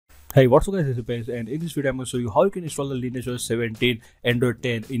Hey, what's up guys, this is Pez, and in this video I'm going to show you how you can install the Lineage OS 17 Android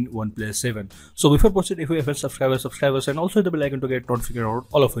 10 in OnePlus 7. So before proceed, if you haven't subscribers and also hit the bell icon to get notification about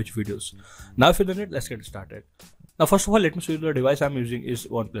all of which videos. Now if you're done it, let's get started. Now first of all, let me show you the device I'm using is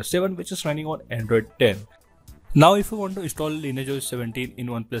OnePlus 7, which is running on Android 10. Now if you want to install Lineage OS 17 in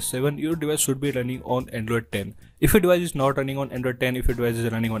OnePlus 7, your device should be running on Android 10. If your device is not running on Android 10, if your device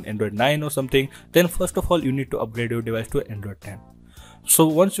is running on Android 9 or something, then first of all you need to upgrade your device to Android 10. So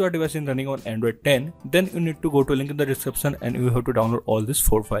once your device is running on Android 10, then you need to go to link in the description and you have to download all these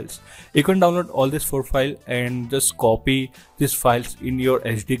 4 files. You can download all these 4 files and just copy these files in your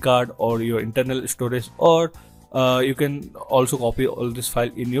SD card or your internal storage, or you can also copy all this file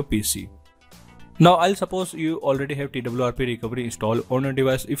in your PC. Now I'll suppose you already have TWRP recovery installed on your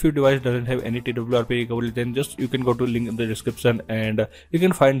device. If your device doesn't have any TWRP recovery, then just you can go to link in the description and you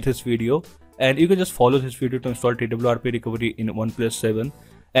can find this video and you can just follow this video to install TWRP recovery in OnePlus 7.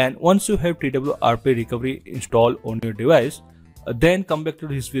 And once you have TWRP recovery installed on your device, then come back to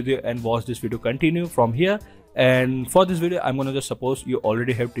this video and watch this video continue from here. And for this video I'm gonna just suppose you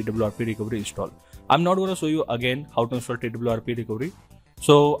already have TWRP recovery installed. I'm not gonna show you again how to install TWRP recovery.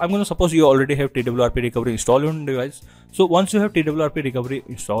 So I'm going to suppose you already have TWRP recovery installed on your device. So once you have TWRP recovery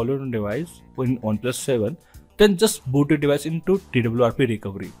installed on your device in OnePlus 7, then just boot your device into TWRP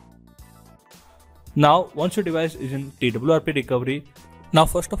recovery. Now once your device is in TWRP recovery, now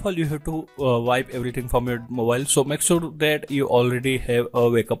first of all you have to wipe everything from your mobile. So make sure that you already have a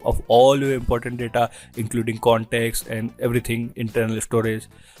backup of all your important data, including contacts and everything, internal storage.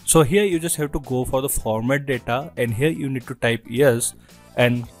 So here you just have to go for the format data, and here you need to type yes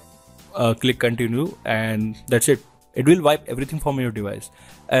and click continue, and that's it. It will wipe everything from your device.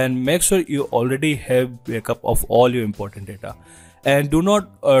 And make sure you already have backup of all your important data, and do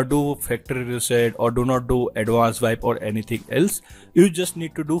not do factory reset or do not do advanced wipe or anything else. You just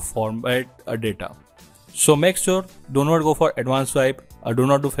need to do format data. So make sure do not go for advanced wipe, do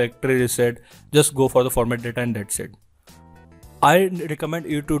not do factory reset, just go for the format data and that's it. I recommend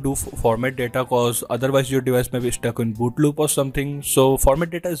you to do format data because otherwise your device may be stuck in boot loop or something. So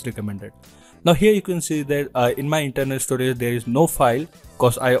format data is recommended. Now here you can see that in my internal storage there is no file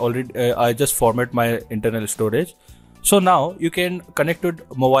because I just format my internal storage. So now you can connect it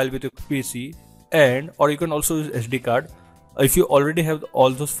mobile with your PC, and or you can also use SD card. If you already have all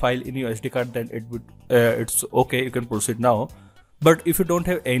those files in your SD card, then it's okay, you can proceed now. But if you don't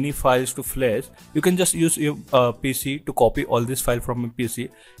have any files to flash, you can just use your PC to copy all this file from your PC.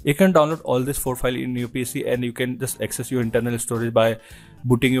 You can download all this 4 files in your PC and you can just access your internal storage by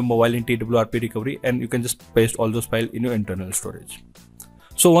booting your mobile in TWRP recovery, and you can just paste all those files in your internal storage.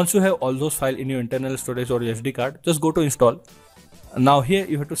 So once you have all those files in your internal storage or your SD card, just go to install. Now here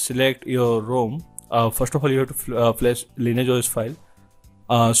you have to select your ROM. First of all you have to flash Lineage OS file.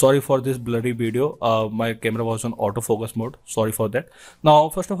 Sorry for this blurry video, my camera was on autofocus mode, sorry for that. Now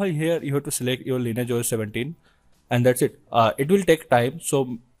first of all here you have to select your Lineage OS 17 and that's it. It will take time,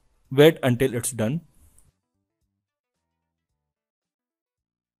 so wait until it's done.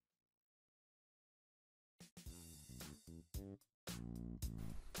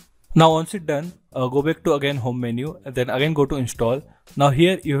 Now once it's done, go back to again home menu and then again go to install. Now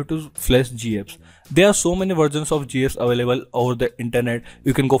here you have to flash GFs. There are so many versions of GFs available over the internet.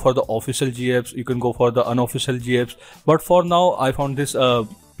 You can go for the official GFs, you can go for the unofficial GFs, but for now I found this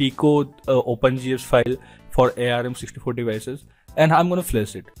Pico OpenGFs file for ARM64 devices and I'm gonna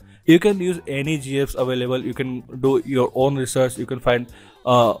flash it. You can use any GFs available, you can do your own research, you can find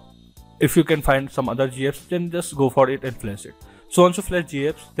if you can find some other GFs, then just go for it and flash it. So once you flash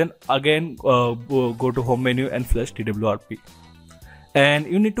GFs, then again go to home menu and flash TWRP. And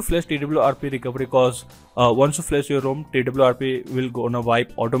you need to flash TWRP recovery because once you flash your ROM, TWRP will gonna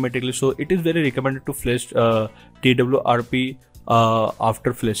wipe automatically. So it is very recommended to flash TWRP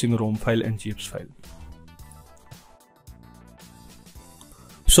after flashing ROM file and GFs file.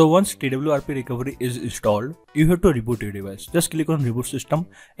 So once TWRP recovery is installed, you have to reboot your device. Just click on reboot system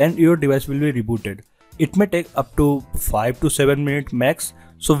and your device will be rebooted. It may take up to 5 to 7 minutes max,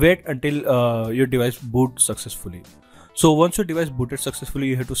 so wait until your device boots successfully. So once your device booted successfully,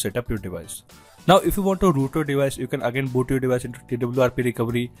 you have to set up your device. Now if you want to root your device, you can again boot your device into TWRP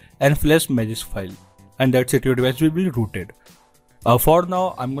recovery and flash Magis file, and that's it, your device will be rooted. For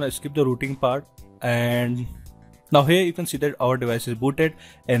now I'm gonna skip the rooting part, and now here you can see that our device is booted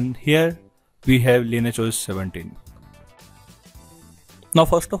and here we have Lineage OS 17. Now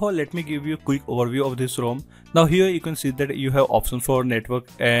first of all let me give you a quick overview of this ROM. Now here you can see that you have options for network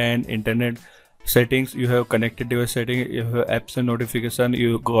and internet settings, you have connected device setting, you have apps and notification,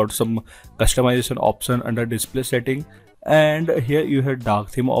 you got some customization option under display setting, and here you have dark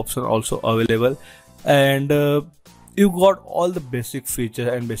theme option also available, and you got all the basic features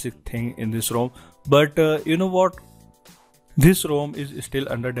and basic thing in this ROM. But you know what, this ROM is still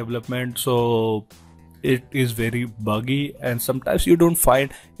under development, so it is very buggy, and sometimes you don't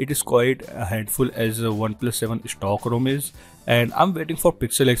find it is quite a handful as a OnePlus 7 stock ROM is. And I'm waiting for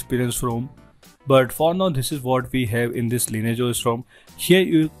Pixel Experience ROM, but for now this is what we have in this Lineage OS ROM. Here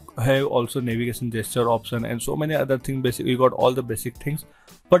you have also navigation gesture option and so many other things. Basically you got all the basic things,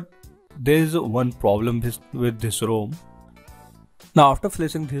 but there is one problem with this ROM. Now after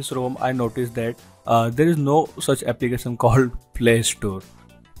flashing this ROM, I noticed that there is no such application called Play Store.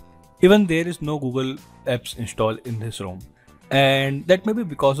 Even there is no Google apps installed in this ROM, and that may be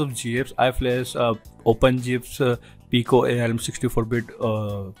because of GIFs. I flash OpenGIFs Pico ARM 64-bit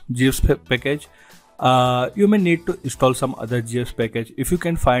GIFs package. You may need to install some other GIFs package. If you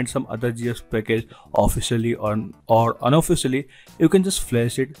can find some other GIFs package officially or unofficially, you can just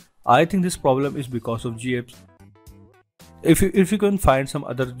flash it. I think this problem is because of GIFs. If you can find some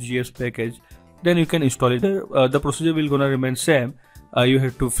other GIFs package, then you can install it. The procedure will gonna remain same. You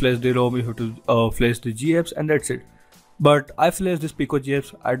have to flash the ROM, you have to flash the GIFs, and that's it. But I flashed this Pico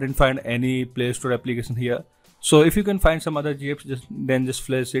GIFs. I didn't find any Play Store application here. So if you can find some other GIFs, just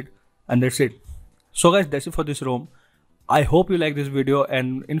flash it, and that's it. So guys, that's it for this ROM. I hope you like this video,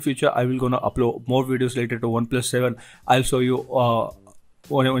 and in future I will gonna upload more videos related to OnePlus 7. I'll show you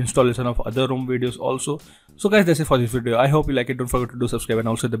installation of other ROM videos also. So guys, that's it for this video. I hope you like it. Don't forget to do subscribe and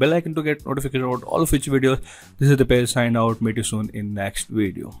also the bell icon to get notification about all of which videos. This is the page sign out. Meet you soon in next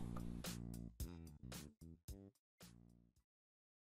video.